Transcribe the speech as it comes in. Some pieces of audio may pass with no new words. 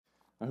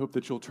I hope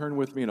that you'll turn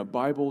with me in a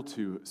Bible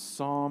to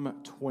Psalm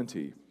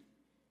 20.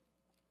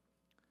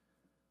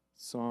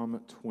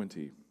 Psalm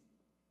 20.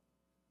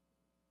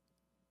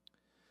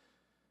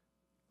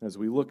 As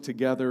we look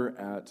together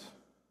at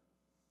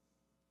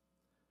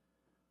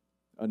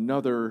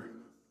another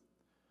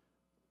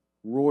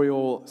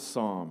royal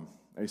psalm,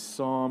 a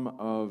psalm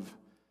of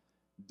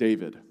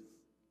David.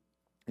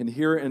 And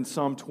here in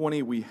Psalm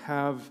 20 we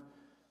have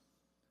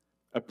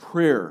a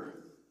prayer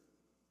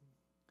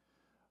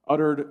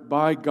uttered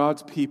by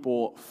God's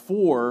people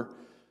for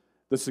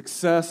the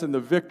success and the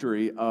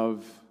victory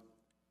of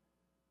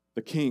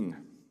the king.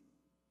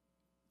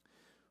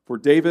 For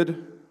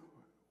David,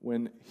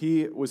 when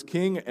he was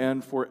king,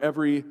 and for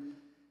every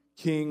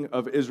king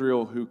of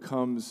Israel who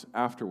comes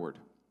afterward.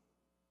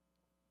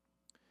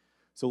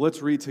 So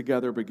let's read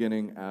together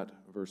beginning at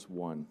verse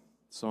 1.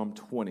 Psalm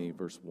 20,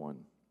 verse 1.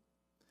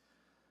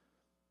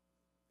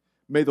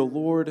 May the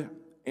Lord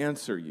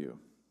answer you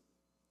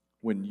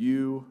when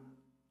you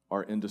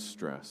are in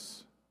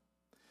distress.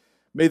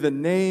 May the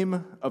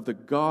name of the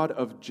God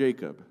of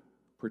Jacob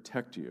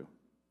protect you.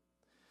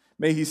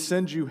 May he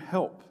send you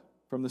help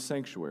from the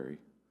sanctuary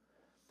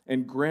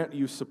and grant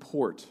you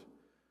support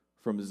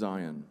from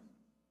Zion.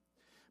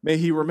 May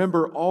he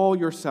remember all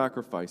your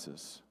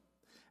sacrifices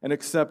and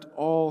accept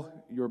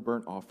all your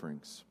burnt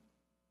offerings.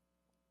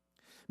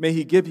 May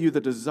he give you the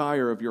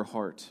desire of your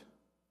heart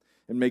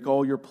and make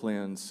all your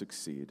plans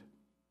succeed.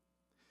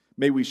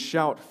 May we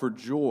shout for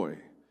joy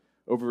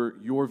over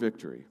your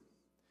victory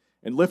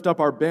and lift up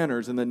our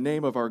banners in the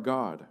name of our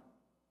God.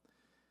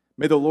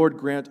 May the Lord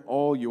grant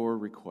all your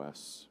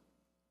requests.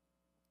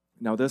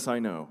 Now this I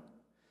know,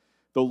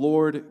 the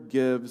Lord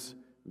gives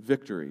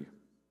victory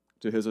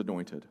to his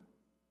anointed.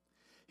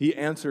 He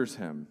answers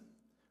him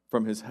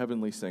from his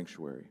heavenly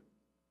sanctuary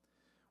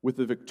with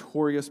the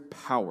victorious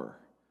power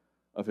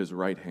of his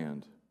right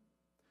hand.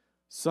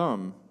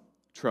 Some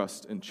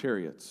trust in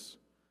chariots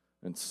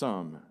and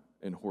some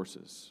in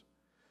horses,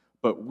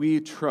 but we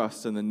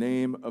trust in the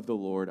name of the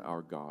Lord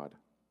our God.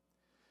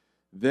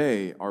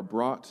 They are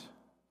brought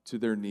to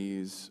their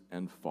knees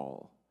and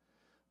fall,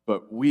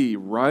 but we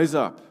rise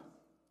up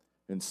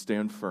and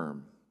stand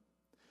firm.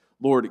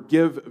 Lord,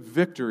 give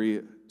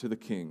victory to the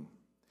King.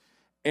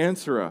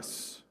 Answer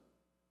us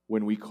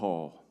when we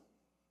call.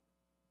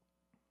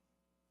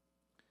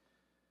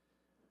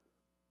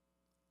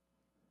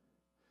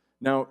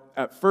 Now,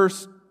 at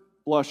first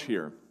blush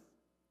here,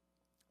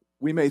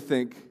 we may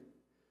think,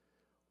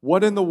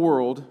 what in the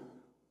world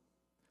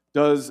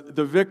does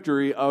the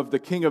victory of the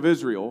King of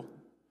Israel,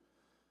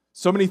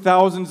 so many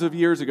thousands of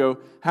years ago,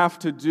 have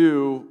to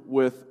do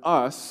with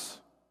us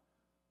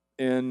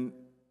in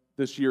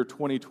this year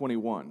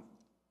 2021?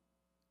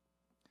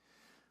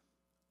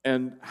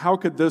 And how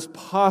could this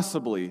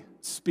possibly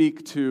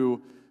speak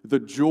to the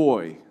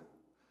joy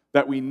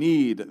that we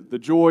need, the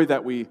joy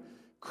that we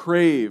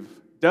crave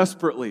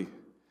desperately,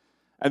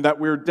 and that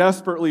we're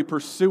desperately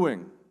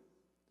pursuing?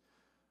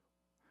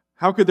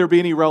 How could there be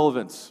any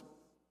relevance?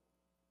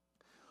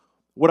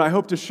 What I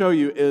hope to show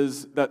you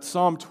is that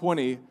Psalm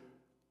 20,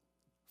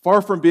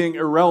 far from being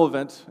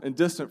irrelevant and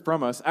distant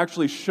from us,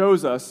 actually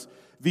shows us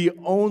the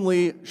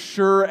only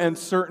sure and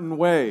certain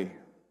way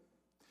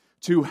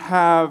to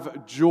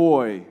have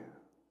joy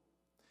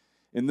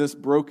in this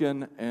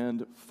broken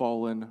and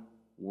fallen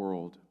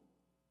world.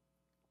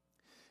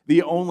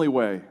 The only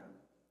way.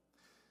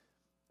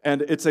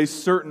 And it's a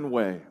certain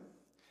way.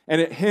 And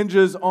it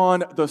hinges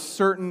on the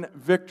certain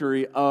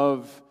victory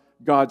of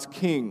God's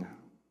King.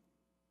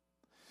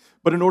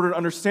 But in order to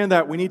understand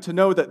that, we need to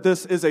know that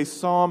this is a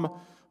psalm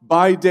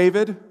by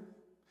David.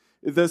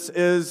 This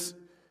is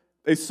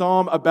a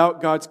psalm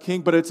about God's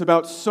King, but it's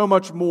about so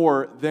much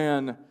more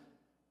than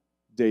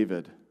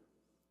David.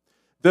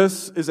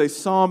 This is a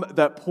psalm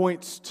that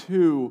points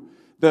to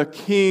the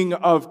King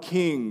of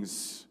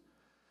Kings,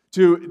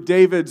 to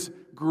David's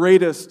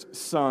greatest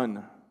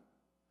son,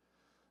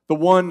 the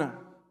one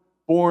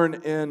born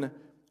in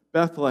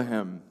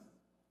Bethlehem,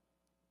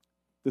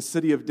 the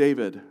city of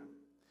David,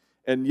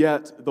 and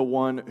yet the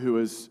one who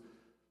is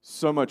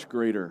so much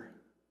greater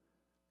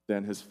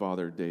than his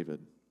father David,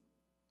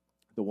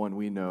 the one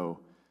we know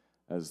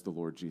as the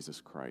Lord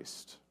Jesus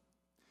Christ.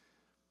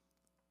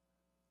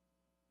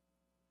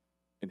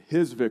 And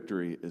his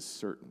victory is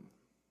certain.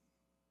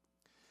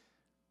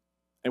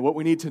 And what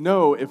we need to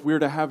know if we're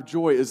to have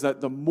joy is that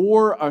the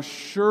more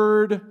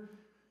assured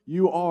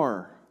you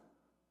are,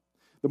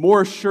 the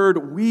more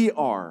assured we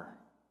are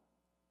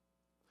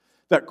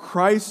that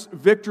Christ's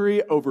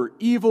victory over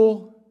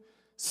evil,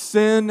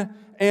 sin,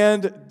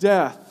 and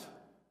death,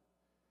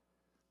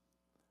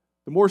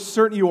 the more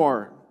certain you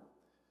are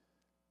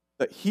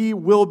that he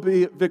will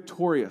be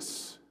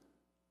victorious,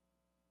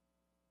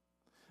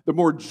 the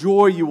more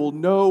joy you will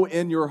know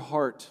in your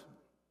heart.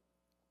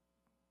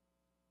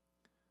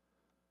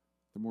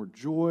 The more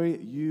joy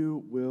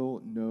you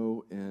will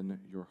know in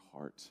your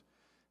heart.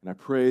 And I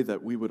pray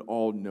that we would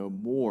all know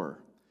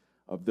more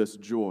of this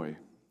joy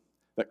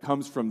that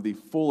comes from the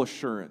full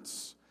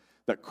assurance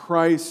that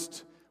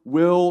Christ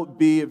will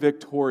be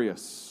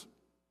victorious.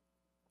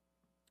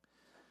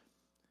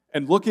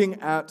 And looking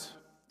at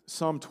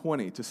Psalm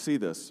 20 to see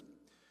this,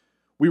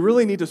 we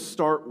really need to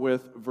start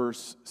with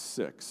verse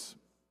 6.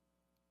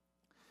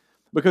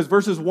 Because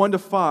verses 1 to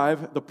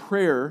 5, the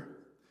prayer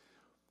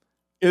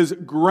is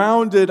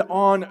grounded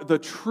on the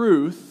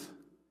truth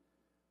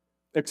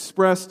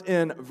expressed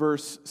in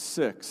verse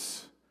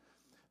 6.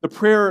 The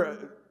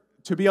prayer,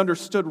 to be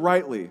understood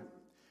rightly,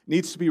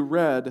 needs to be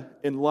read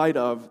in light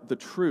of the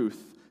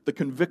truth, the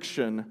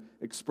conviction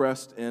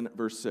expressed in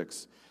verse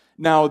 6.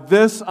 Now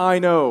this I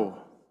know,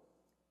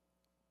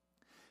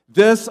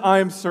 this I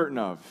am certain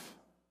of.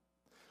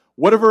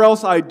 Whatever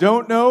else I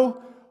don't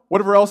know,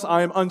 whatever else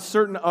I am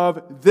uncertain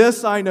of,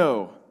 this I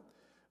know.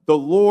 The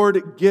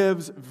Lord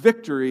gives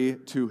victory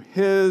to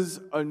His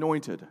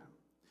anointed.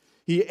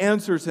 He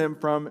answers him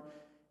from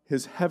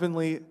His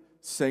heavenly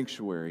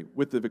sanctuary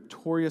with the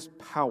victorious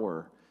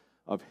power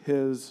of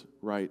His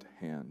right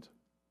hand.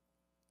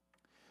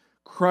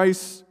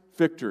 Christ's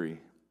victory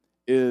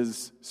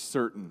is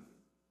certain.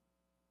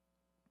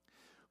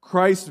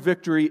 Christ's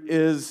victory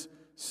is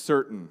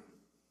certain.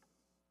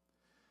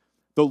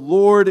 The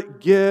Lord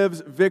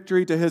gives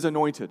victory to His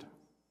anointed.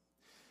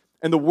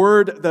 And the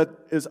word that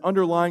is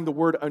underlying the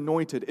word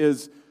anointed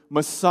is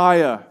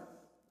Messiah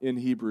in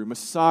Hebrew.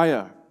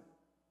 Messiah.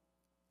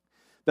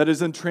 That is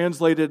then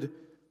translated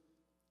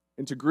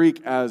into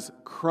Greek as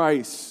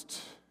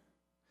Christ.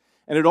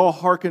 And it all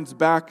harkens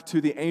back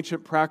to the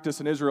ancient practice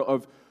in Israel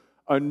of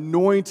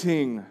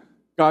anointing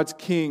God's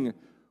king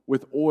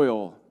with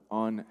oil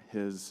on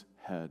his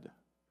head.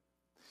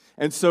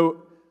 And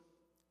so,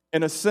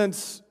 in a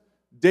sense,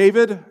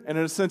 David, and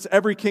in a sense,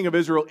 every king of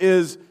Israel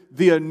is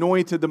the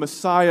anointed, the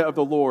Messiah of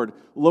the Lord,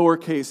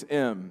 lowercase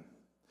m.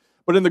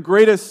 But in the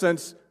greatest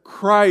sense,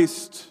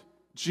 Christ,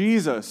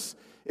 Jesus,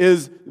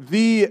 is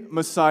the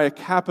Messiah,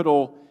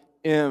 capital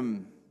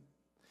M.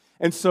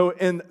 And so,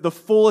 in the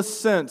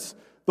fullest sense,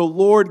 the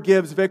Lord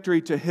gives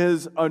victory to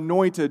His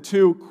anointed,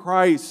 to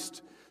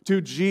Christ, to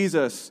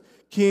Jesus,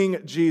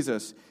 King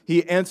Jesus.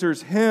 He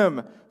answers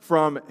Him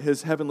from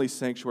His heavenly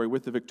sanctuary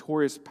with the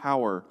victorious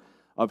power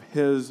of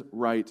His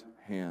right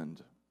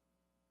hand.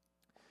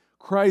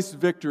 Christ's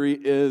victory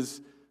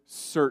is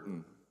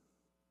certain.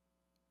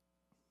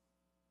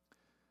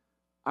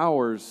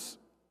 Ours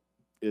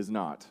is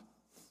not.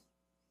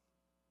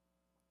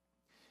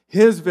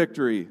 His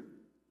victory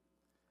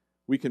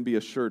we can be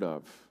assured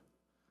of,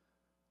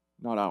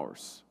 not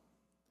ours.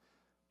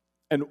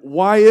 And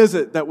why is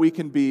it that we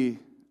can be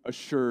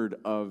assured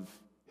of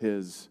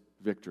His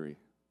victory?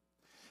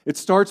 It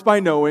starts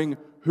by knowing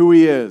who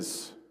He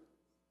is.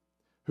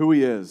 Who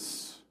He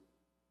is.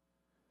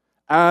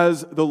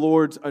 As the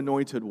Lord's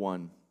anointed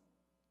one.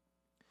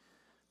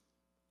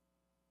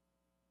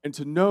 And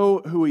to know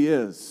who He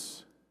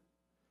is,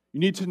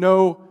 you need to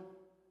know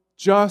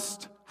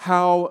just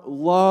how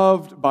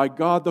loved by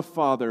God the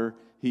Father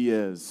He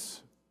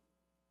is.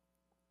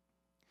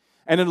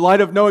 And in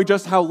light of knowing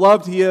just how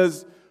loved He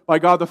is by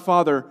God the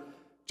Father,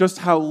 just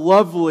how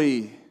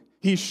lovely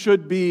He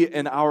should be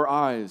in our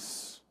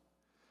eyes,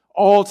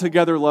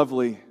 altogether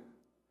lovely,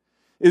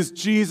 is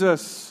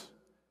Jesus,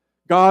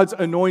 God's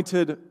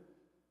anointed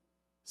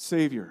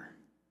Savior,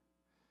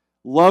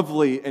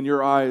 lovely in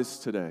your eyes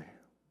today.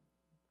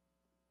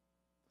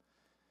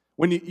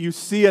 When you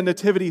see a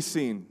nativity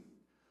scene,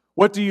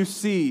 what do you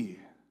see?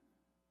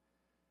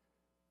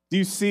 Do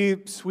you see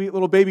sweet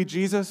little baby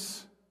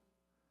Jesus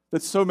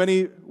that so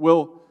many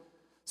will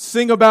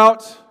sing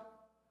about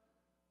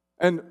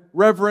and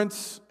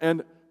reverence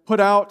and put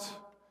out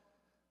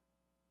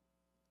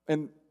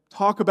and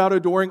talk about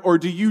adoring? Or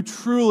do you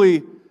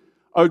truly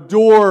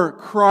adore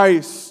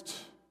Christ,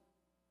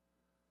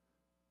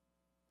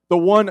 the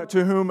one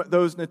to whom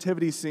those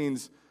nativity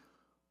scenes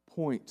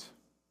point?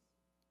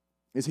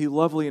 Is He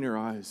lovely in your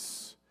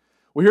eyes?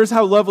 Well, here's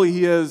how lovely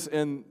He is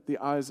in the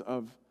eyes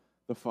of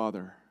the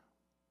Father.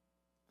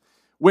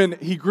 When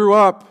He grew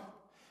up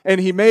and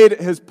He made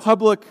His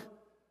public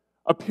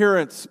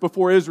appearance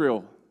before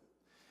Israel,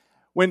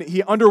 when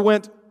He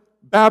underwent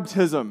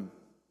baptism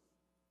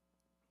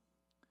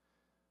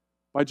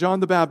by John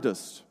the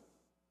Baptist,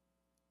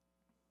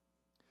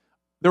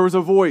 there was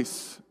a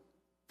voice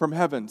from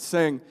heaven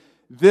saying,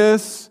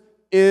 "This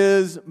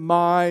is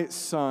my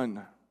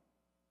Son.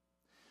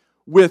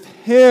 With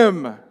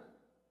Him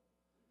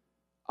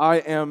I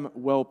am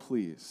well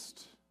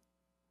pleased."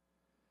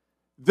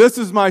 This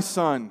is my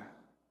Son.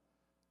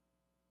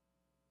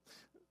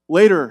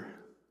 Later,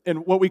 in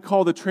what we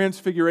call the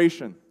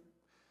Transfiguration,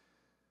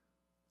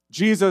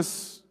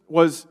 Jesus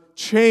was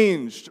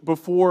changed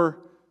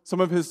before some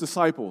of His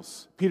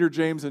disciples, Peter,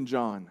 James, and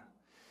John.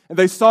 And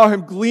they saw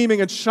Him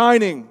gleaming and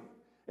shining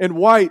in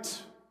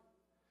white.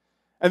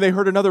 And they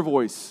heard another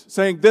voice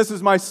saying, "This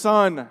is my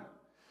Son.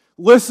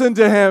 Listen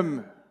to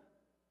Him.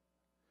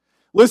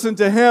 Listen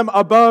to Him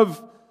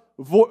above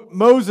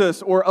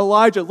Moses or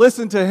Elijah.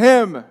 Listen to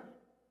Him."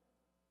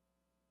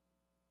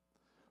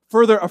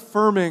 Further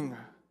affirming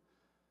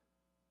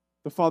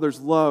the Father's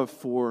love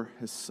for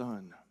His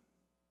Son.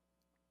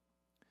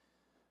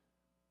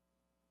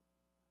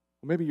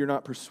 Maybe you're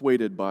not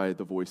persuaded by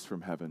the voice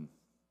from heaven.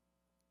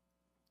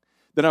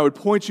 then I would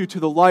point you to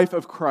the life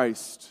of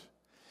Christ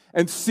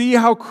and see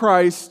how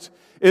Christ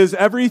is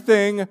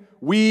everything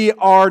we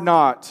are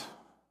not,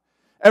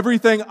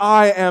 everything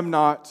I am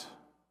not.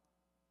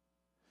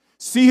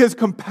 See his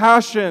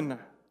compassion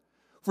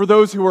for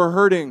those who are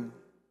hurting.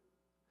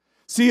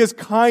 See his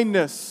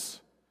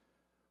kindness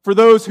for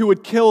those who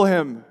would kill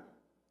him.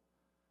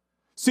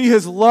 See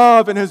his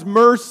love and his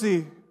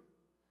mercy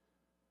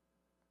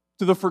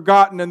to the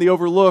forgotten and the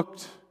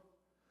overlooked,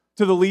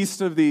 to the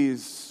least of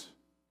these.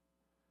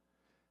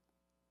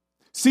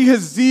 See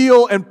his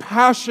zeal and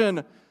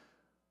passion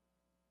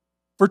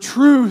for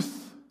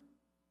truth,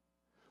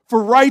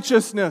 for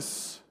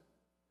righteousness.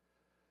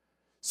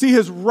 See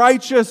his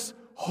righteous,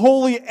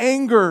 holy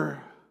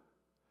anger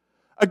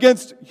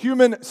against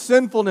human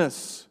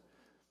sinfulness.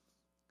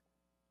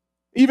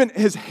 Even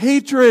his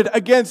hatred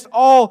against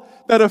all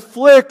that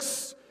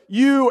afflicts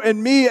you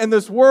and me and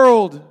this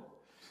world.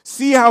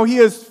 See how he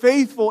is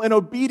faithful and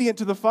obedient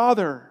to the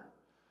Father,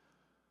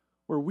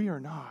 where we are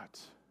not.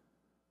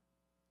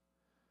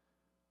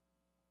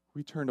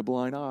 We turn a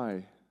blind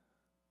eye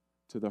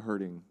to the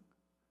hurting,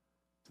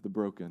 to the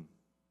broken.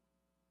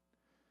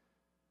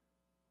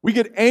 We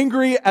get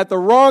angry at the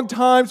wrong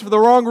times for the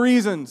wrong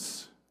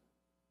reasons.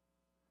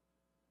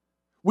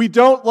 We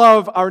don't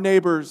love our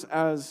neighbors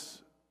as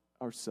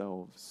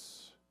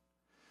ourselves.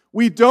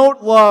 We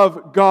don't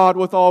love God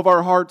with all of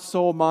our heart,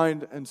 soul,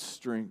 mind, and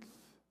strength.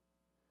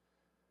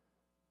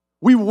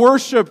 We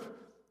worship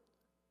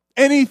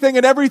anything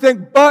and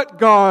everything but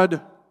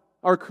God,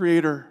 our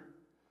Creator.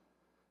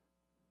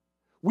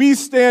 We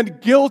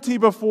stand guilty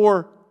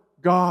before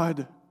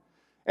God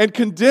and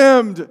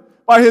condemned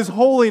by His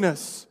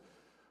holiness,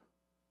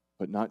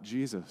 but not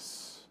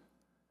Jesus.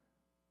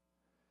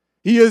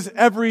 He is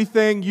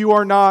everything you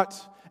are not,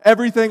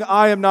 everything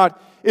I am not.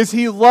 Is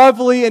He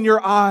lovely in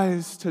your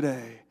eyes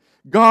today?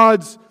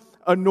 God's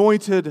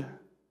anointed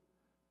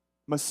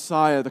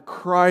Messiah, the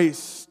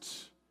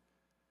Christ.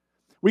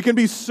 We can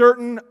be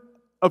certain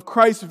of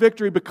Christ's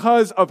victory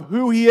because of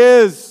who He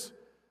is,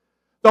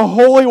 the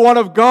Holy One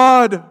of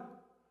God.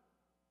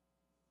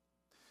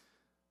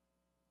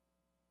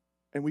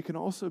 And we can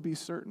also be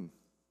certain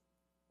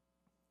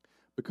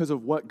because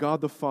of what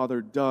God the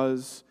Father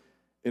does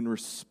in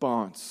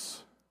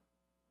response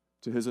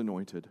to His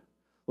anointed.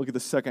 Look at the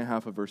second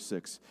half of verse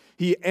 6.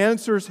 He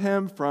answers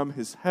him from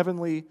His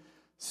heavenly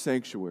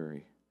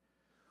sanctuary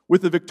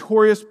with the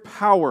victorious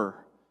power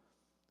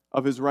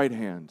of His right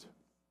hand.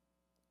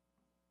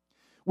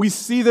 We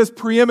see this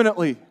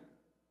preeminently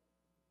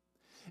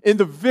in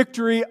the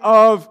victory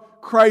of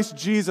Christ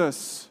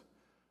Jesus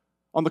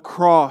on the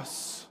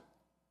cross,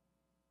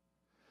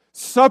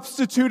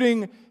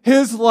 substituting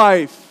His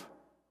life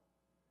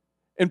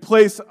in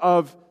place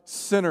of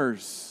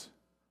sinners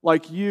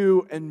like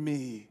you and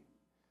me,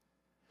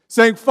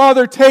 saying,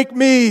 Father, take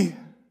me.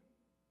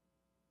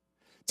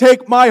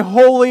 Take my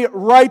holy,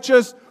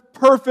 righteous,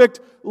 perfect,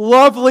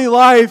 lovely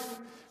life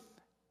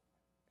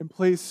in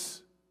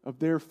place of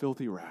their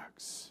filthy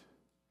rags.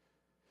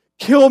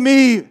 Kill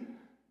me.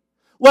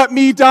 Let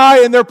me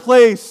die in their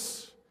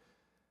place.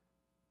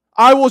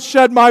 I will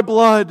shed my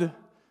blood,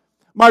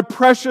 my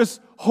precious,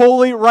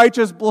 holy,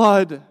 righteous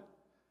blood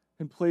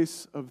in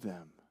place of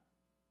them.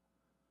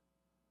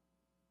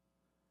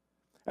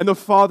 And the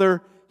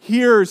Father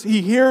hears.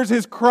 He hears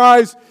His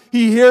cries.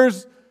 He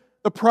hears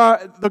the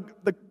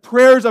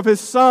prayers of His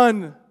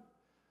Son.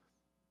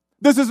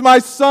 This is my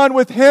Son.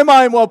 With Him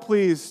I am well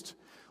pleased.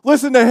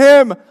 Listen to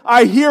Him.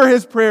 I hear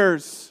His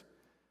prayers.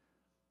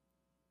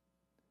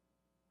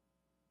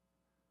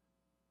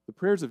 The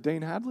prayers of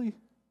Dane Hadley?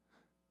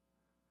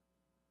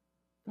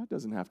 God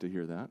doesn't have to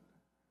hear that.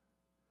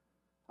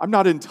 I'm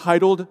not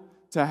entitled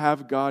to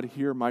have God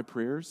hear my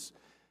prayers,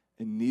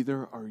 and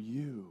neither are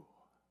you.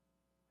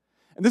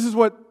 And this is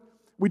what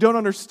we don't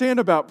understand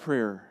about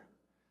prayer.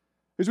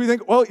 Is we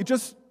think, well, you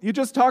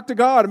just talk to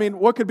God. I mean,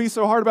 what could be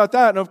so hard about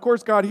that? And of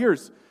course God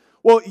hears.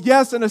 Well,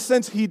 yes, in a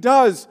sense He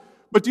does.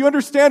 But do you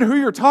understand who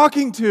you're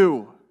talking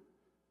to?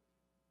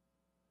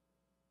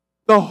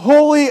 The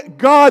holy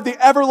God,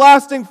 the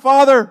everlasting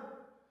Father.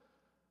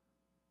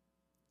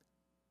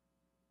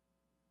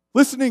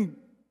 Listening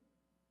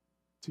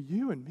to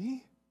you and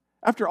me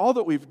after all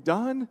that we've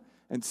done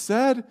and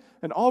said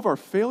and all of our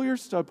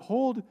failures to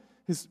uphold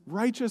His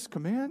righteous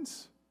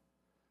commands.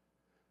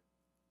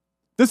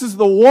 This is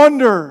the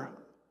wonder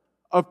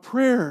of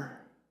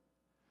prayer.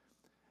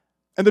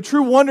 And the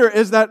true wonder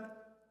is that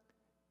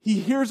He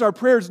hears our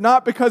prayers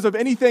not because of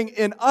anything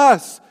in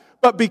us,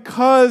 but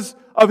because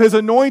of His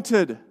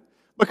anointed,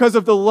 because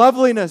of the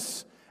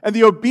loveliness and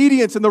the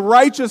obedience and the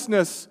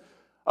righteousness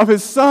of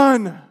His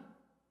Son.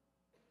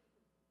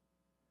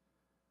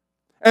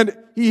 And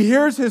He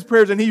hears His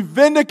prayers and He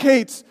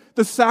vindicates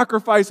the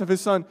sacrifice of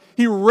His Son.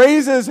 He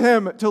raises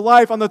Him to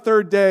life on the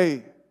third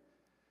day,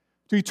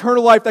 to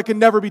eternal life that can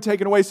never be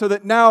taken away, so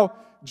that now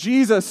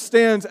Jesus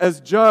stands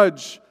as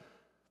judge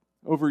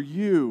over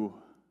you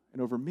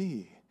and over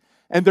me.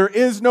 And there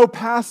is no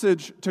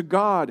passage to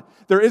God.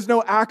 There is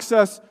no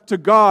access to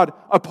God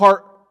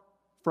apart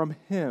from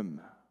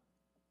Him.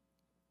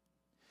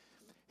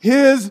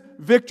 His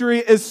victory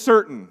is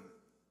certain.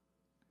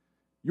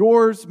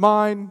 Yours,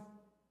 mine,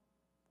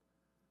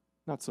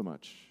 not so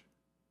much.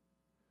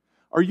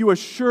 Are you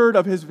assured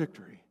of His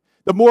victory?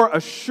 The more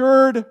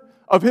assured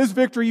of His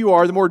victory you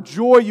are, the more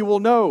joy you will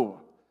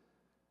know.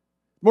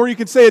 The more you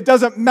can say, it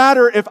doesn't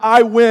matter if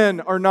I win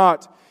or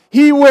not.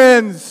 He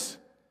wins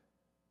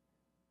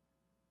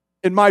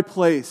in my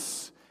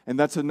place, and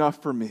that's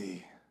enough for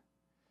me.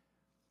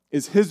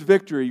 Is His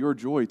victory your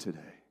joy today?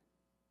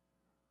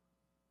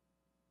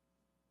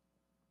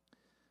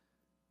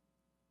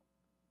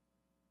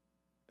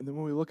 And then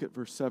when we look at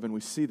verse 7, we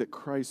see that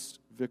Christ's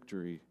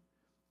victory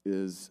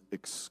is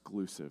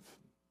exclusive.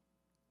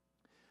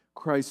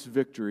 Christ's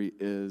victory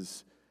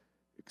is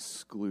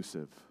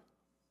exclusive.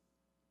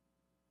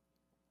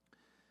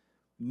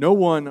 No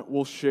one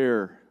will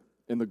share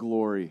in the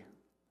glory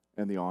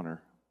and the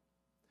honor.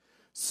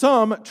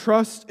 Some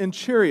trust in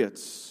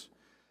chariots,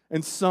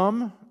 and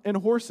some in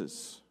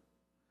horses.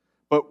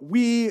 But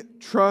we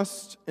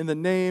trust in the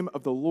name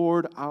of the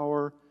Lord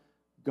our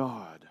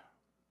God.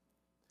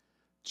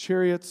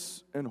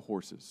 Chariots and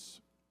horses.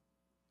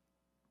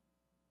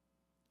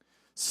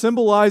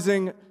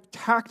 Symbolizing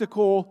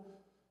tactical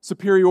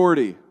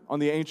superiority on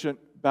the ancient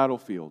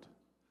battlefield.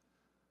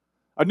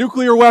 A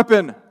nuclear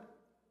weapon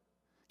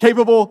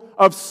capable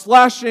of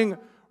slashing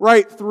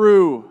right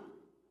through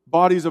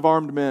bodies of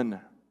armed men.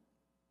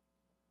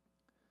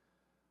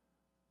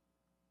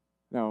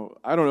 Now,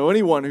 I don't know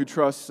anyone who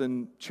trusts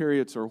in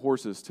chariots or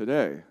horses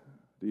today.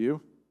 Do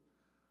you?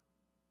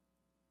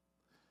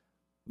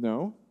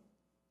 No.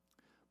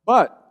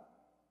 But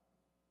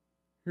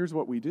here's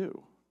what we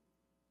do.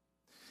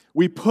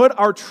 We put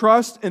our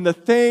trust in the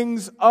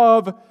things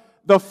of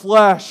the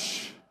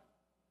flesh,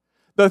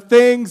 the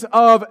things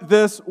of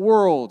this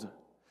world,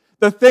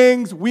 the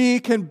things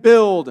we can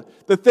build,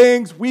 the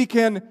things we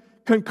can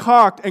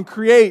concoct and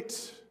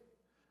create.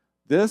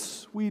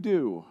 This we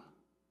do.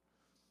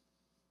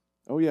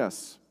 Oh,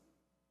 yes.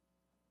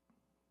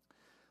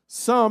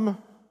 Some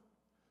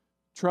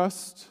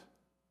trust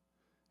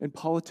in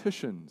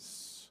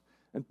politicians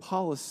and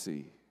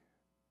policy.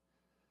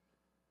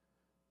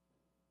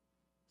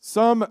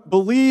 Some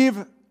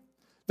believe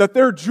that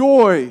their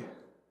joy,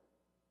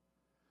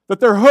 that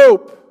their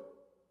hope,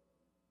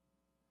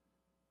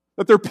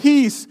 that their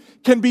peace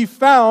can be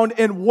found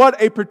in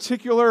what a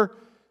particular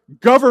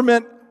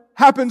government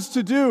happens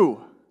to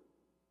do.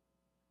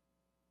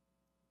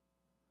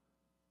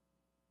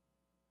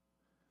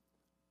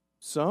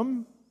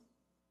 Some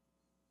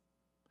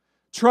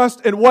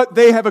trust in what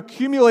they have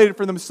accumulated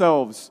for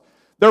themselves,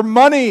 their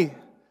money,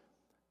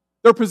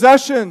 their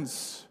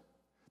possessions,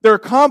 their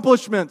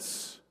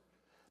accomplishments,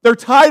 their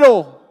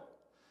title,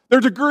 their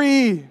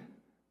degree.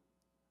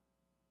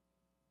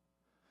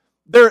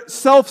 They're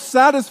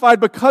self-satisfied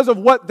because of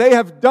what they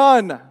have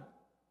done.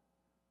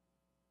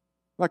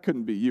 That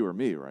couldn't be you or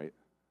me, right?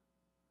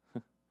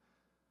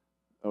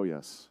 Oh,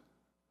 yes.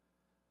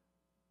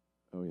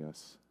 Oh,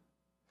 yes.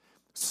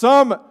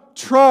 Some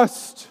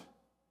trust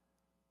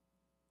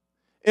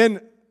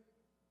in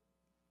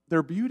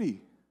their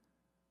beauty,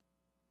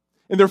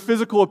 in their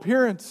physical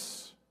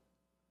appearance,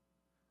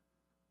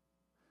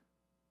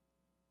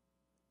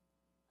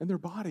 in their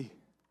body.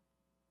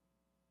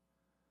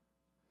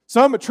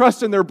 Some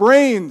trust in their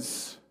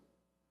brains.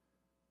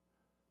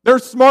 They're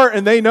smart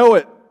and they know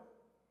it.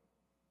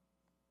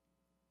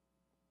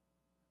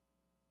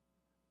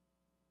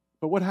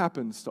 But what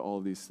happens to all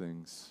of these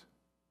things?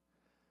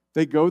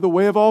 They go the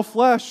way of all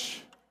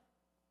flesh.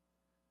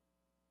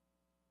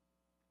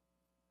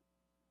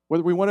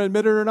 Whether we want to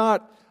admit it or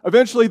not,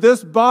 eventually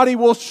this body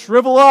will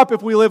shrivel up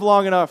if we live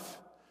long enough.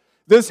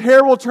 This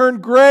hair will turn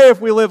gray if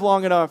we live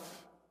long enough.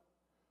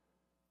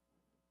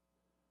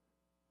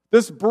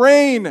 This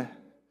brain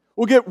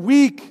will get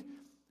weak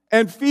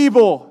and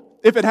feeble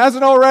if it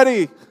hasn't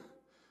already.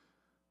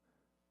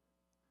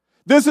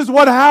 This is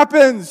what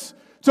happens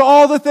to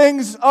all the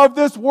things of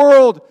this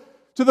world,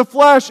 to the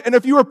flesh. And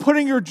if you are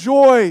putting your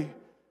joy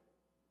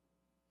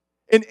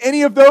in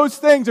any of those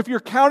things, if you're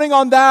counting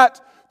on that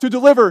to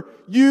deliver,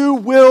 you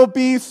will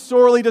be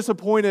sorely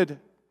disappointed.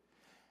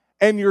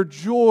 And your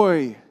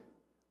joy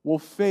will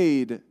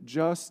fade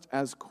just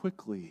as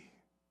quickly.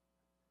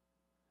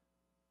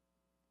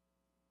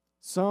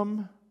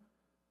 Some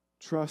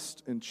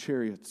trust in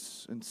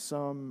chariots and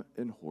some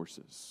in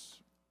horses.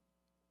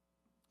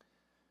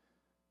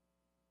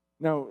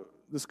 Now,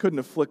 this couldn't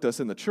afflict us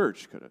in the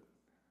church, could it?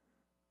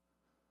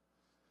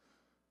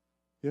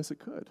 Yes, it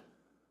could.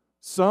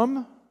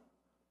 Some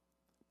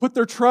put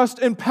their trust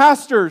in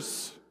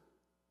pastors,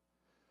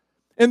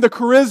 in the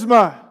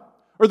charisma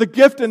or the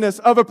giftedness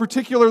of a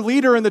particular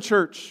leader in the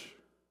church.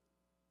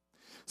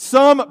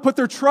 Some put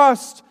their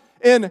trust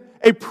in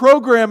a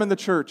program in the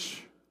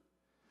church.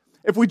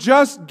 If we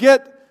just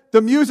get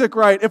the music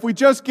right, if we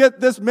just get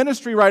this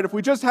ministry right, if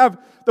we just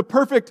have the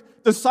perfect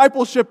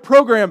discipleship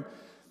program,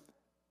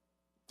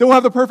 then we'll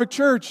have the perfect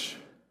church.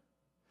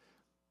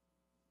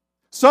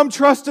 Some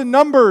trust in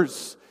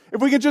numbers.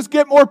 If we can just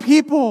get more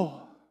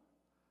people.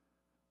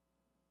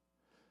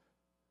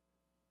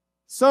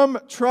 Some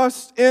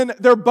trust in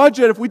their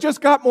budget if we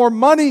just got more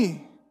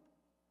money.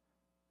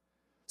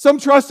 Some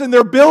trust in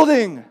their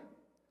building.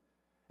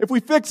 If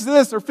we fix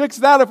this or fix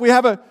that, if we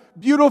have a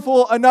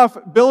beautiful enough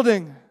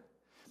building,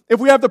 if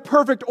we have the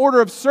perfect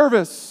order of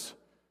service.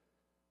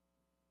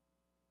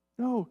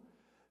 No,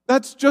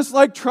 that's just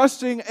like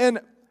trusting in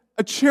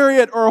a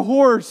chariot or a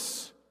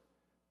horse.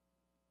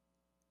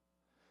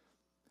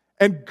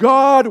 And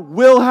God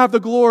will have the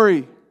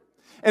glory.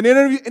 And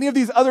any of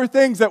these other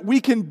things that we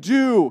can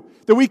do,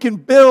 that we can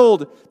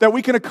build, that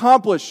we can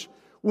accomplish,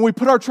 when we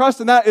put our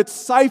trust in that, it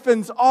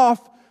siphons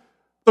off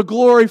the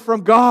glory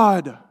from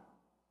God.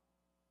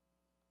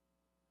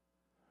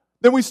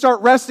 Then we start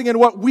resting in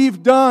what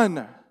we've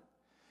done.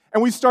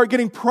 And we start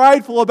getting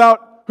prideful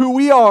about who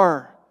we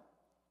are.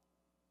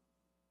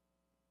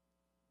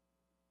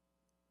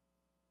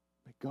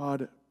 May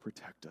God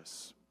protect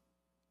us.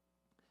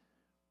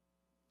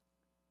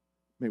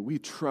 May we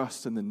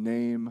trust in the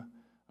name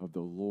of the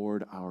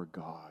Lord our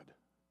God.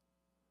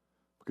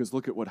 Because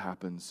look at what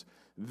happens.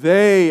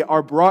 They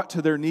are brought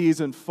to their knees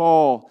and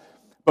fall,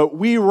 but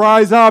we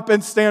rise up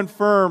and stand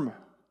firm.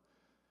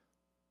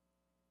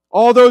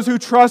 All those who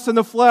trust in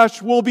the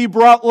flesh will be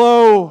brought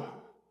low.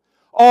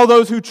 All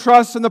those who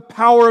trust in the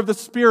power of the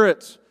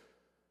Spirit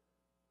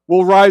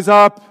will rise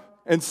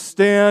up and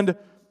stand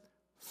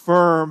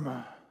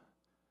firm.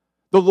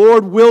 The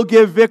Lord will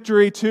give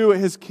victory to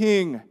His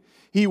king.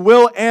 He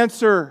will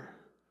answer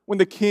when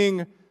the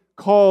king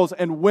calls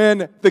and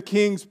when the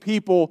king's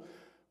people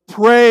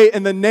pray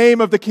in the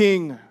name of the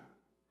king.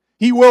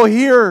 He will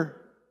hear.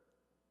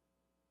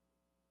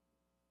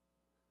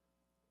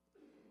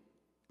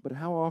 But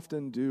how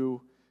often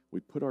do we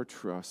put our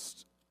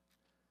trust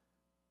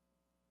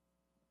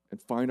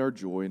and find our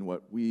joy in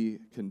what we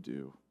can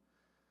do?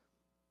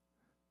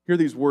 Hear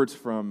these words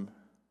from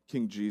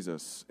King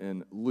Jesus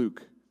in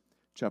Luke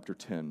chapter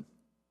 10,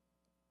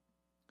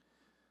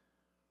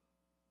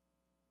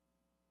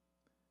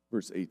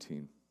 verse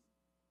 18.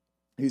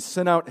 He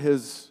sent out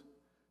His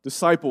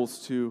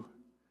disciples to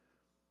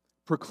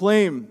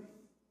proclaim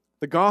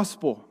the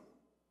gospel,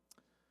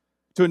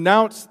 to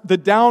announce the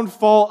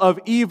downfall of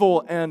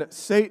evil and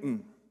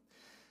Satan.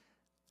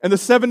 And the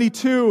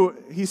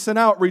 72 He sent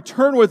out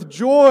return with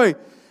joy.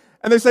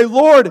 And they say,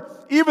 Lord,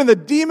 even the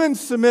demons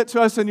submit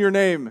to us in your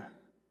name.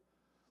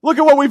 Look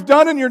at what we've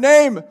done in your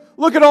name.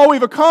 Look at all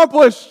we've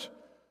accomplished.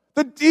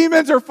 The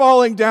demons are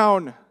falling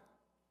down.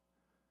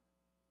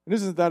 And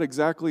isn't that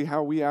exactly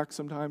how we act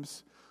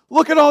sometimes?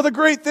 Look at all the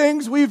great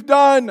things we've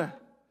done.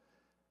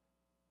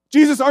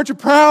 Jesus, aren't you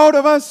proud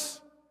of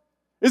us?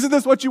 Isn't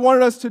this what you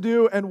wanted us to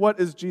do? And what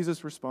is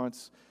Jesus'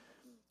 response?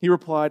 He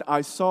replied, I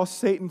saw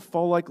Satan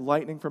fall like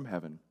lightning from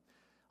heaven.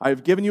 I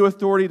have given you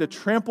authority to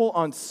trample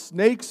on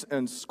snakes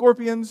and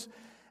scorpions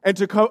and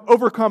to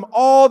overcome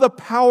all the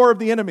power of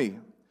the enemy.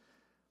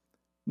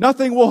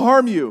 Nothing will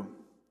harm you.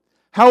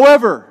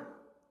 However,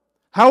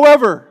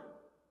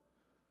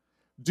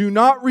 do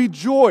not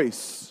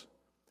rejoice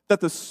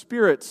that the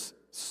spirits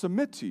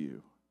submit to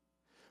you,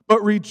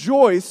 but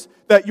rejoice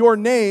that your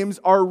names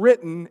are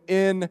written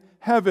in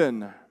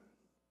heaven.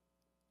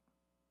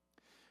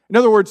 In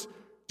other words,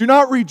 do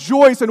not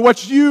rejoice in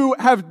what you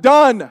have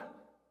done.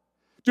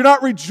 Do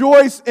not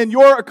rejoice in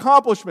your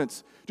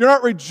accomplishments. Do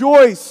not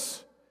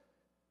rejoice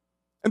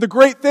in the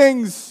great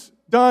things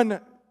done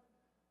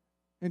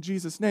in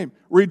Jesus' name.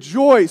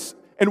 Rejoice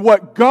in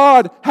what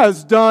God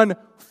has done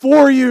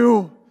for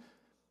you.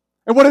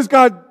 And what has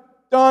God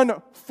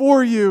done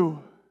for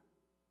you?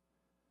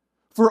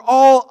 For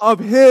all of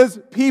His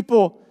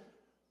people,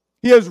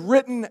 He has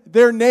written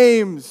their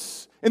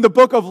names in the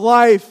book of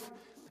life,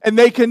 and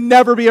they can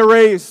never be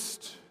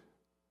erased.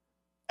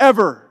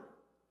 Ever.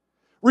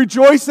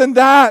 Rejoice in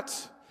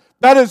that.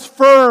 That is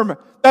firm.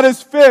 That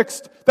is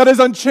fixed. That is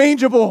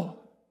unchangeable.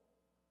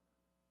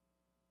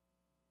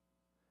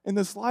 In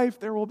this life,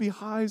 there will be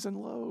highs and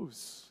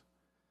lows.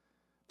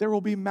 There will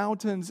be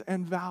mountains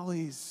and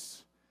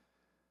valleys.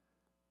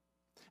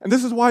 And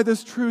this is why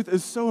this truth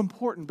is so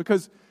important,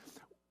 because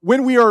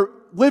when we are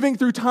living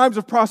through times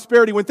of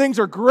prosperity, when things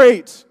are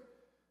great,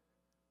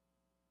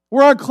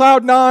 we're on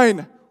cloud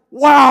 9.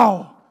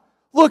 Wow,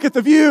 look at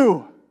the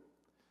view.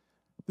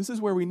 This is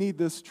where we need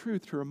this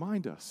truth to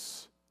remind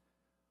us.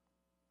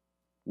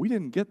 We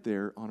didn't get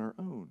there on our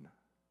own.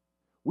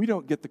 We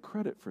don't get the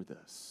credit for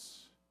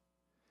this.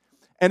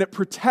 And it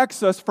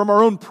protects us from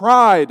our own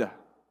pride.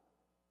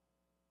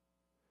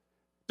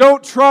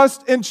 Don't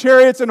trust in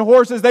chariots and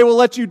horses. They will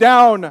let you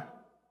down.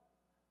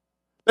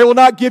 They will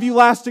not give you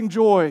lasting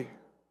joy.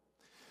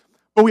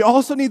 But we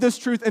also need this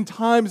truth in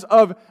times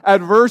of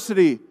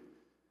adversity,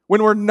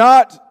 when we're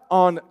not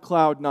on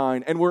cloud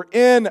 9 and we're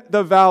in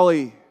the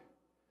valley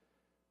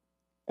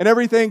and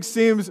everything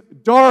seems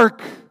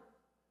dark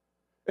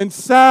and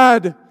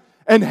sad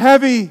and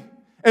heavy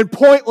and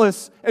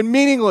pointless and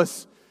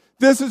meaningless.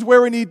 This is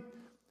where we need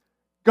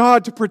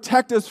God to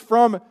protect us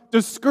from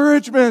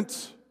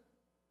discouragement.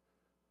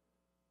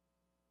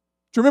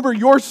 To remember,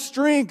 your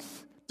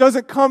strength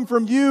doesn't come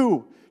from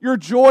you. Your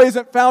joy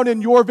isn't found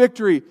in your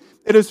victory.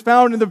 It is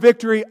found in the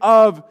victory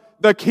of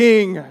the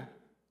King.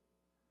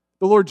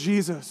 the Lord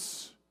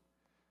Jesus.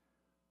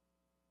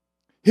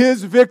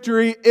 His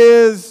victory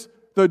is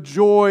the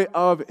joy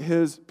of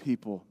His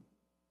people.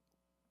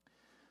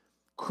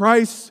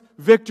 Christ's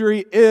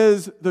victory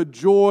is the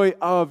joy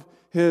of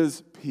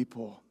His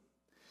people.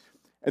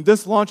 And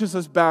this launches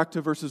us back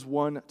to verses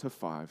 1 to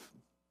 5.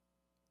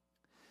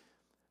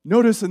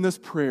 Notice in this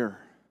prayer,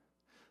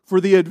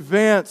 for the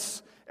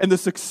advance and the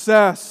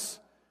success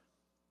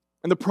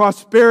and the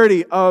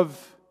prosperity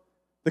of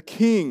the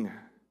King,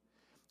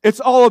 it's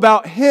all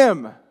about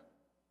Him.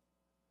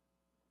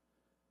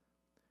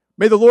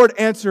 May the Lord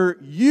answer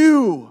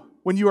you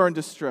when you are in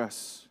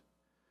distress.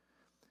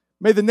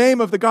 May the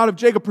name of the God of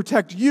Jacob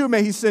protect you.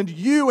 May He send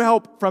you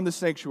help from the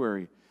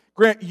sanctuary.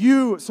 Grant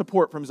you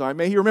support from Zion.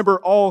 May He remember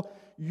all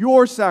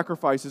your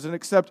sacrifices and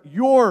accept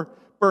your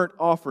burnt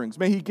offerings.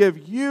 May He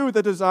give you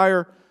the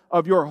desire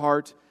of your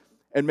heart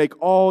and make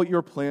all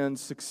your plans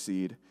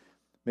succeed.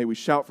 May we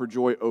shout for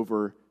joy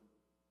over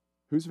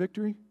whose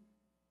victory?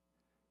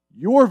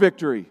 Your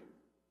victory.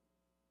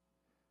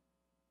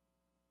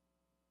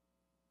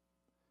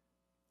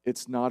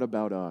 It's not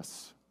about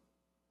us.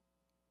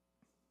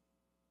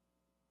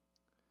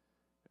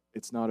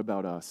 It's not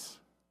about us.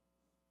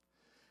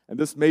 And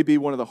this may be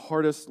one of the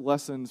hardest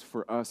lessons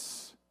for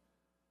us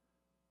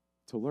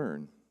to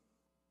learn.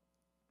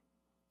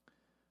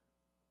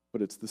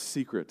 But it's the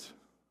secret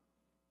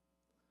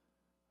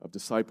of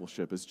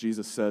discipleship, as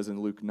Jesus says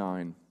in Luke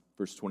 9,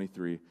 verse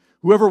 23.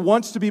 Whoever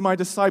wants to be my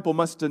disciple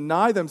must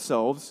deny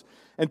themselves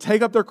and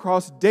take up their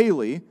cross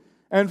daily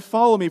and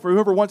follow me. For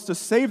whoever wants to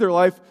save their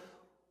life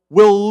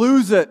will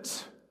lose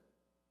it.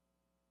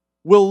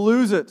 Will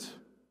lose it.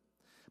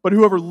 But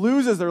whoever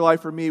loses their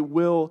life for me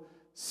will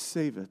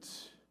save it.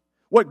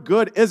 What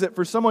good is it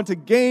for someone to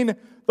gain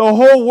the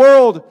whole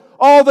world,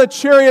 all the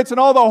chariots and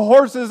all the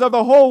horses of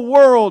the whole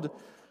world,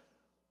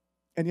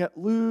 and yet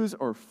lose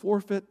or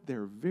forfeit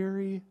their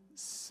very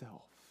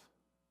self?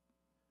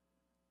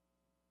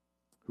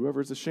 Whoever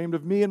is ashamed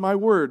of me and my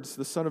words,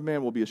 the Son of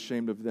Man will be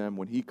ashamed of them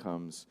when He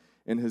comes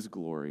in His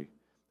glory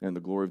and the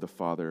glory of the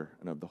Father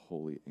and of the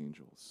holy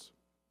angels.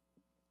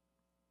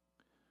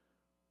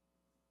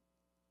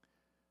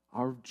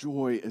 Our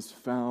joy is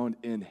found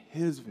in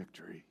His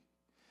victory.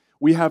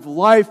 We have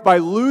life by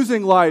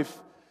losing life,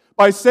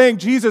 by saying,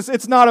 Jesus,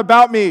 it's not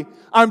about me.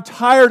 I'm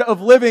tired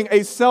of living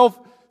a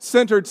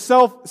self-centered,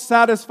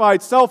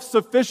 self-satisfied,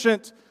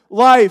 self-sufficient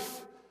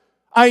life.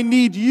 I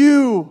need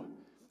you,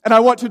 and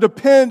I want to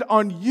depend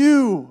on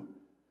you.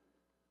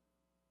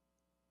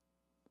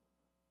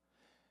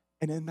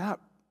 And in that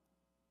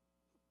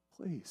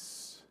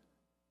place,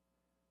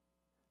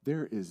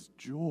 there is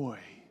joy,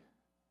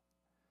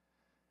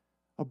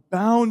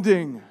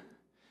 abounding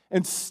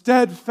and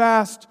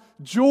steadfast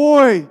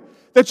joy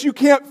that you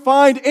can't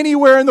find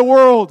anywhere in the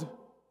world.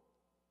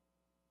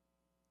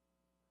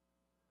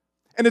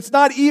 And it's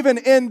not even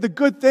in the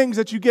good things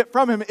that you get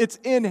from Him. It's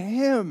in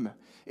Him,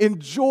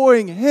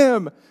 enjoying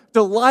Him,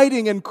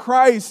 delighting in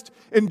Christ,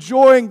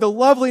 enjoying the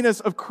loveliness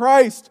of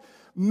Christ,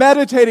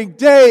 meditating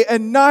day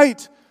and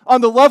night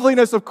on the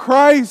loveliness of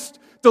Christ,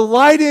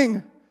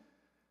 delighting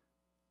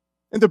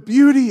in the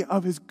beauty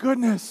of His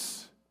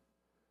goodness.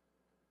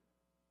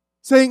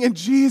 Saying in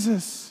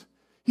Jesus,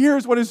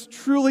 here's what is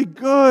truly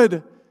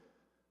good,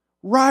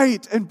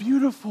 right, and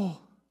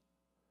beautiful.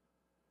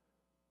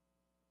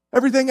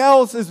 Everything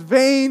else is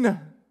vain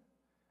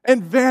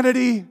and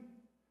vanity.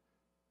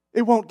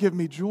 It won't give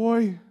me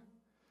joy,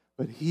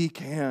 but He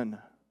can.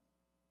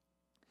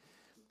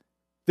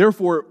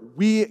 Therefore,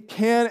 we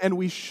can and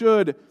we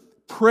should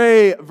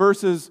pray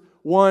verses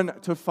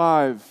 1 to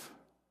 5.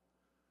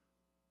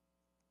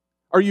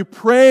 Are you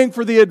praying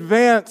for the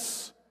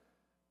advance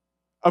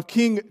of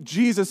King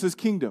Jesus'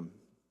 kingdom?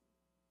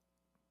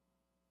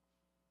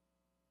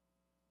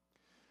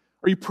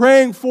 Are you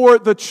praying for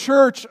the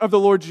church of the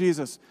Lord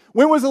Jesus?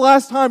 When was the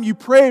last time you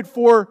prayed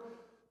for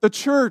the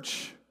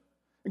church,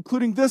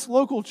 including this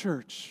local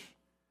church?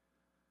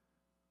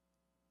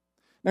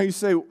 Now you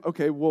say,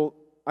 okay, well,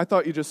 I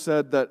thought you just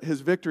said that His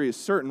victory is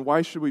certain.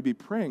 Why should we be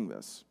praying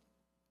this?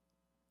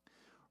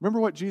 Remember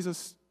what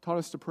Jesus taught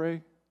us to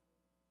pray?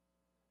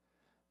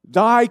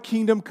 Thy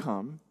kingdom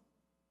come,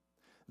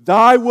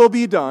 Thy will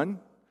be done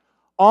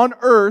on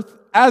earth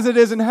as it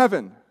is in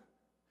heaven.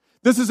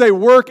 This is a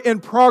work in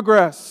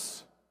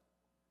progress.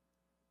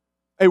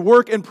 A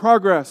work in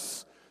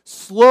progress.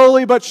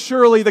 Slowly but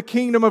surely the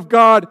kingdom of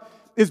God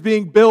is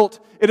being built.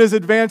 It is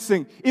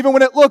advancing. Even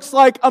when it looks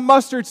like a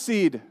mustard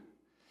seed.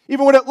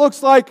 Even when it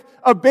looks like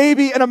a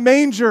baby in a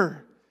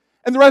manger.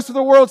 And the rest of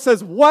the world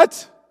says,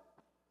 what?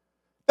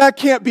 That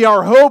can't be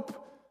our hope.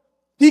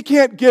 He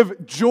can't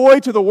give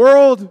joy to the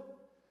world.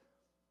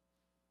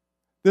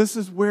 This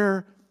is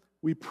where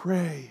we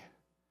pray.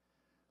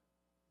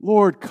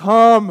 Lord,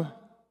 come.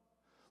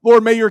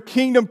 Lord, may your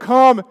kingdom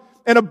come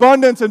in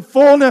abundance and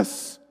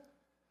fullness.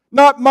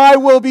 Not my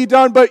will be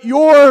done, but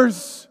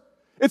yours.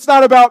 It's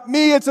not about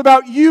me, it's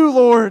about you,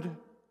 Lord.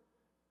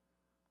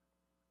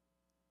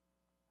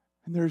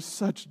 And there's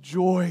such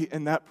joy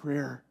in that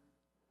prayer.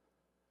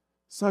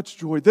 Such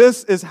joy.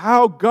 This is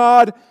how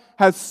God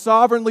has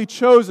sovereignly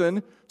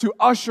chosen to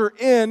usher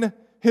in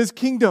His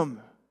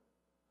kingdom.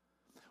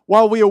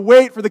 While we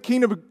await for the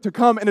kingdom to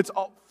come in its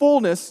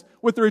fullness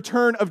with the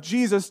return of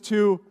Jesus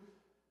to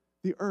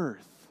the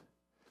earth.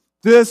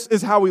 This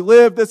is how we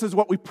live. This is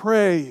what we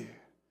pray.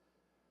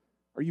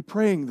 Are you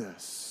praying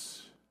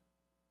this?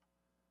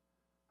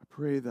 I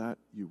pray that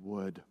you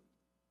would.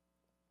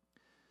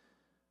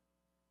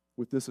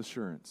 With this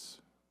assurance.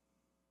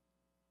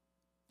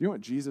 You know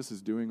what Jesus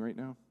is doing right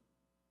now?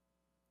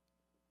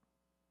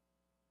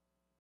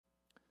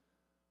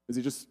 Is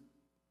He just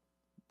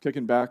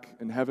kicking back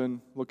in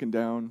heaven, looking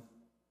down,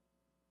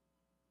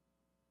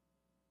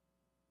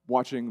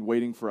 watching,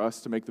 waiting for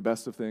us to make the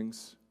best of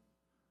things?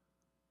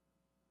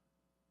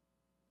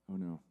 Oh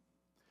no.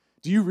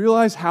 Do you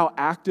realize how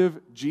active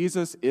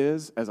Jesus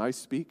is as I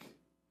speak?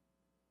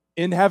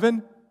 In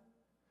heaven?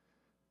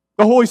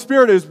 The Holy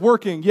Spirit is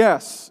working,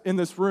 yes, in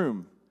this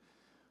room.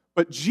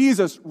 But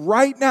Jesus,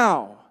 right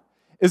now,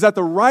 is at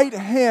the right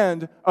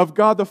hand of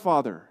God the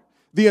Father,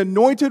 the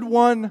anointed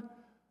one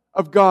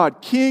of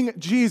God, King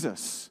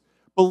Jesus,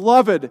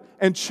 beloved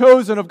and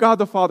chosen of God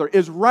the Father,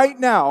 is right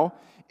now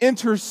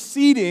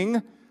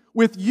interceding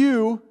with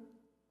you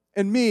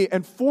and me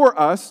and for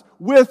us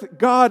with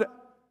God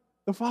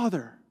the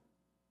Father.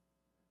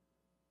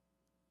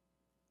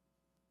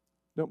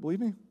 Don't believe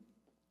me?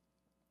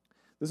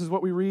 This is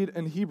what we read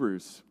in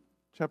Hebrews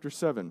chapter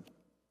 7.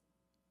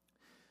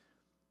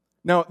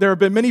 Now, there have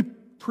been many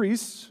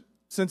priests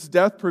since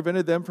death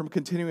prevented them from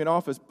continuing in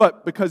office,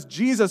 but because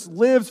Jesus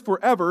lives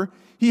forever,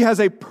 He has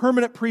a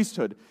permanent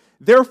priesthood.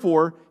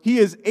 Therefore, He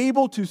is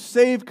able to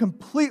save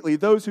completely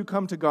those who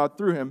come to God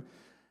through Him.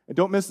 And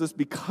don't miss this,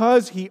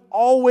 because He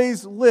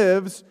always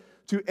lives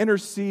to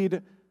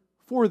intercede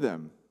for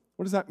them.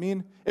 What does that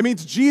mean? It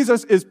means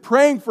Jesus is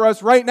praying for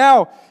us right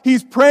now.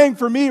 He's praying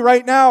for me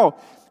right now.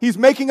 He's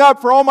making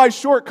up for all my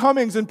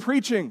shortcomings in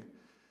preaching,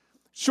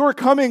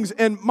 shortcomings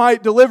in my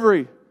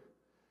delivery.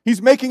 He's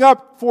making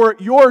up for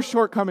your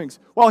shortcomings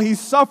while He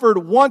suffered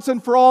once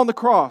and for all on the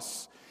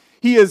cross.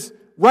 He is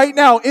right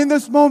now, in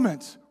this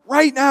moment,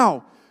 right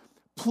now,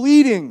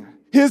 pleading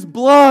His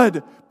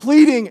blood,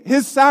 pleading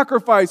His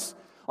sacrifice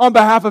on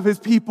behalf of His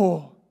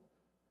people.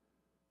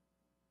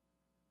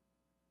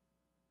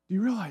 Do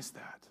you realize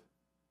that?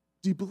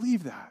 Do you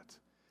believe that?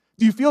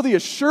 Do you feel the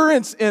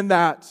assurance in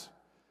that?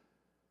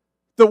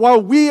 That while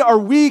we are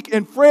weak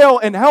and frail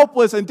and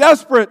helpless and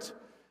desperate,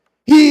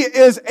 He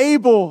is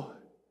able.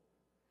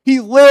 He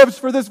lives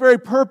for this very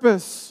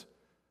purpose.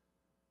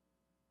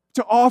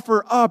 To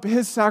offer up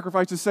His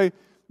sacrifice, to say,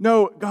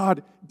 no,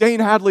 God, Dane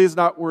Hadley is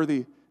not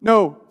worthy.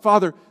 No,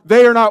 Father,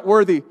 they are not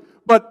worthy.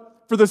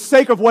 But for the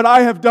sake of what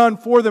I have done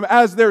for them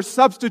as their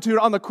substitute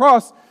on the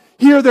cross,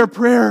 hear their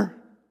prayer,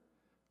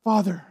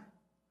 Father.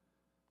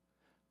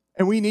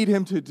 And we need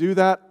Him to do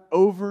that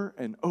over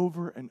and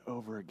over and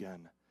over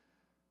again.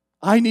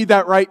 I need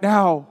that right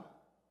now.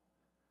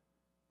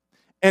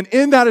 And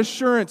in that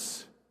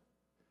assurance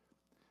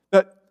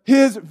that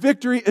His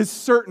victory is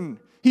certain,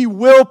 He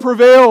will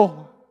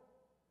prevail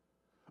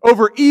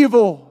over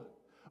evil,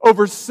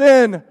 over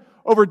sin,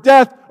 over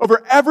death,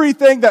 over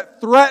everything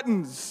that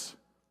threatens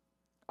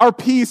our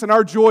peace and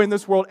our joy in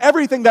this world,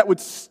 everything that would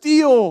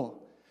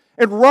steal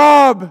and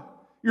rob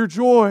your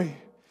joy.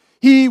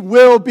 He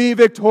will be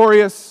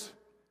victorious.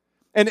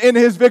 And in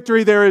His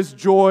victory there is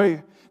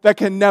joy that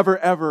can never,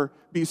 ever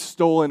be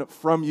stolen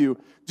from you.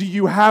 Do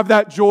you have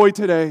that joy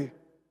today?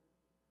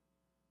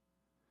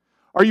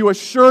 Are you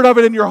assured of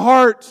it in your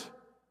heart?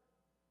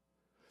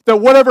 That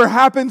whatever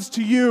happens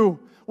to you,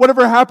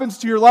 whatever happens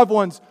to your loved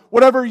ones,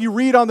 whatever you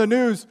read on the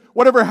news,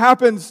 whatever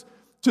happens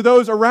to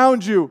those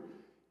around you,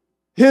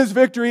 His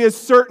victory is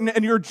certain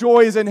and your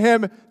joy is in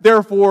Him.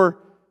 Therefore,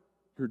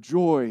 your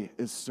joy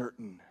is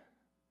certain.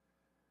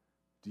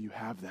 Do you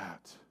have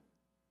that?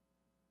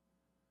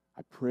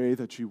 I pray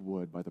that you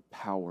would by the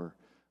power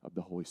of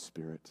the Holy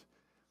Spirit.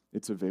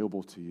 It's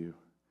available to you.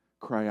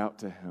 Cry out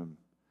to Him.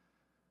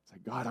 Say,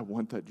 God, I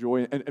want that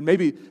joy. And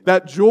maybe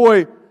that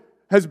joy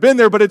has been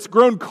there, but it's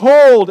grown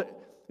cold.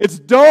 It's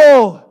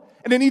dull,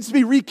 and it needs to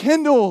be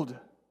rekindled.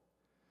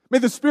 May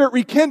the Spirit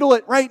rekindle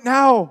it right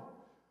now.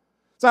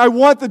 So I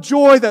want the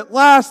joy that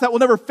lasts, that will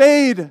never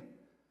fade,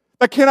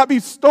 that cannot be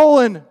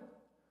stolen.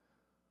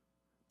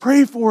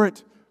 Pray for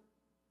it.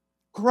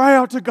 Cry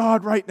out to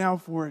God right now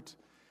for it.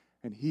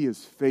 And He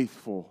is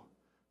faithful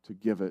to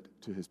give it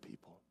to His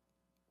people.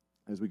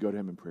 As we go to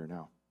Him in prayer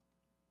now.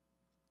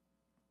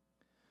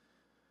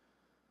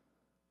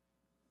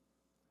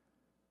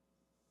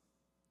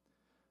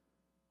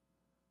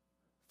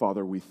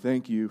 Father, we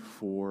thank You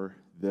for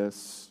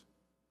this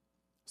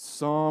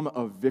psalm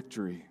of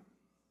victory.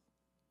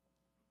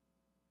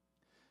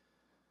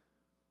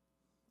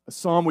 A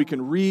psalm we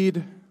can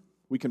read,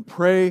 we can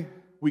pray,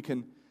 we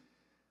can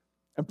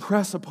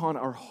impress upon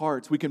our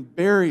hearts, we can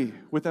bury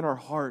within our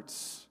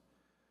hearts.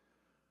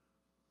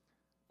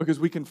 Because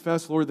we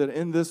confess, Lord, that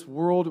in this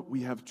world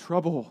we have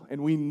trouble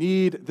and we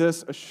need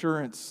this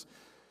assurance.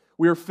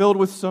 We are filled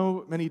with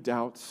so many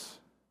doubts.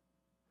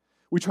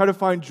 We try to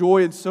find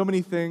joy in so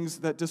many things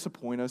that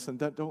disappoint us and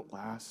that don't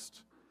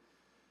last.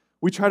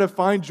 We try to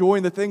find joy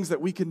in the things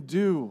that we can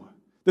do,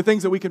 the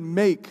things that we can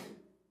make,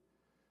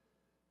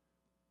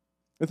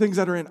 the things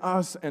that are in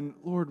us. And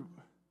Lord,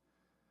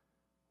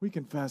 we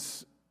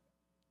confess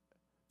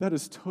that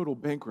is total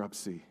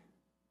bankruptcy.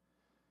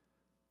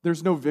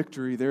 There's no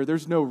victory there.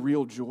 There's no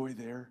real joy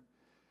there.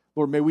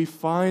 Lord, may we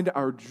find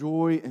our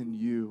joy in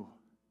you.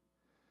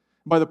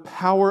 By the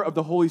power of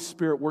the Holy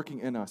Spirit working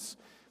in us,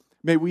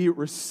 may we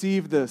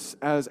receive this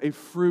as a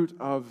fruit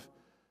of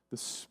the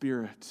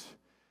Spirit.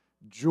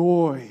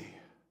 Joy,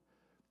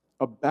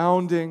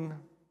 abounding,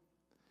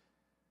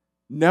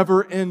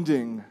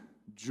 never-ending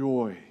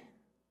joy.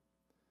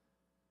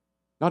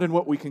 Not in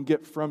what we can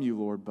get from you,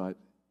 Lord, but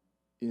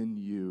in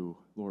you.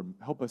 Lord,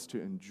 help us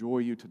to enjoy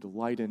you, to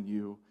delight in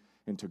you,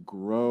 and to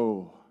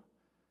grow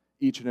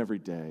each and every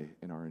day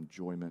in our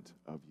enjoyment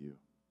of you.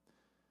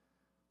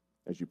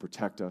 As you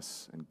protect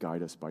us and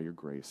guide us by your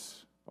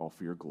grace, all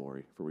for your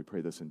glory. For we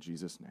pray this in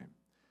Jesus' name.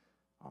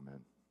 Amen.